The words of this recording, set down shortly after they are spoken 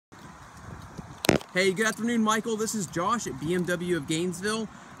Hey, good afternoon, Michael. This is Josh at BMW of Gainesville.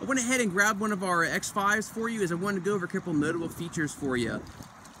 I went ahead and grabbed one of our X5s for you as I wanted to go over a couple notable features for you.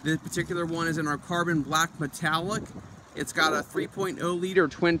 This particular one is in our carbon black metallic. It's got a 3.0 liter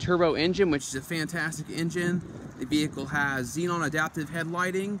twin turbo engine, which is a fantastic engine. The vehicle has xenon adaptive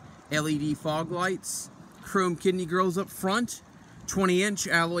headlighting, LED fog lights, chrome kidney grills up front, 20-inch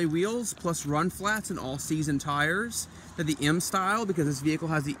alloy wheels plus run flats and all season tires. They're the M style because this vehicle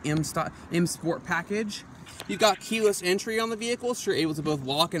has the M Sport package. You've got keyless entry on the vehicle, so you're able to both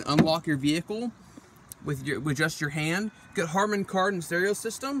lock and unlock your vehicle with just your hand. Got Harman Kardon stereo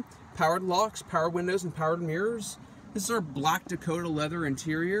system, powered locks, power windows, and powered mirrors. This is our black Dakota leather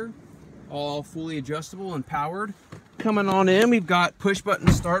interior, all fully adjustable and powered. Coming on in, we've got push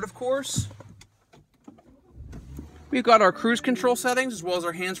button start, of course. We've got our cruise control settings as well as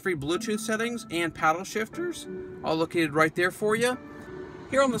our hands-free Bluetooth settings and paddle shifters, all located right there for you.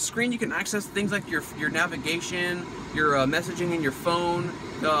 Here on the screen you can access things like your navigation, your messaging in your phone,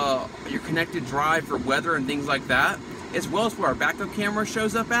 your connected drive for weather and things like that, as well as where our backup camera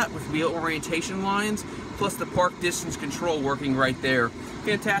shows up at with wheel orientation lines, plus the park distance control working right there.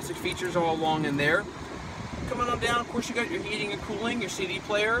 Fantastic features all along in there. Coming on down, of course, you got your heating and cooling, your CD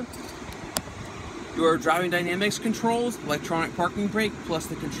player, your driving dynamics controls, electronic parking brake, plus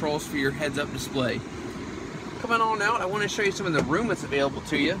the controls for your heads-up display. Coming on out, I want to show you some of the room that's available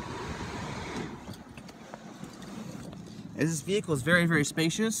to you. As this vehicle is very, very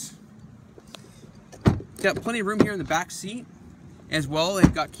spacious. Got plenty of room here in the back seat, as well.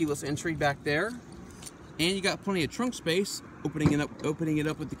 They've got keyless entry back there, and you got plenty of trunk space. Opening it up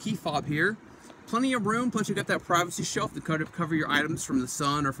with the key fob here. Plenty of room, plus you got that privacy shelf to cover your items from the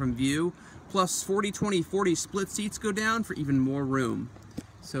sun or from view. Plus 40-20-40 split seats go down for even more room.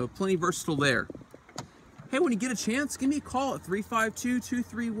 So plenty versatile there. Hey, when you get a chance, give me a call at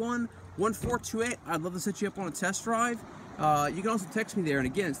 352-231-1428. I'd love to set you up on a test drive. You can also text me there, and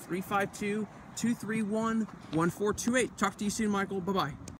again, it's 352-231-1428. Talk to you soon, Michael. Bye-bye.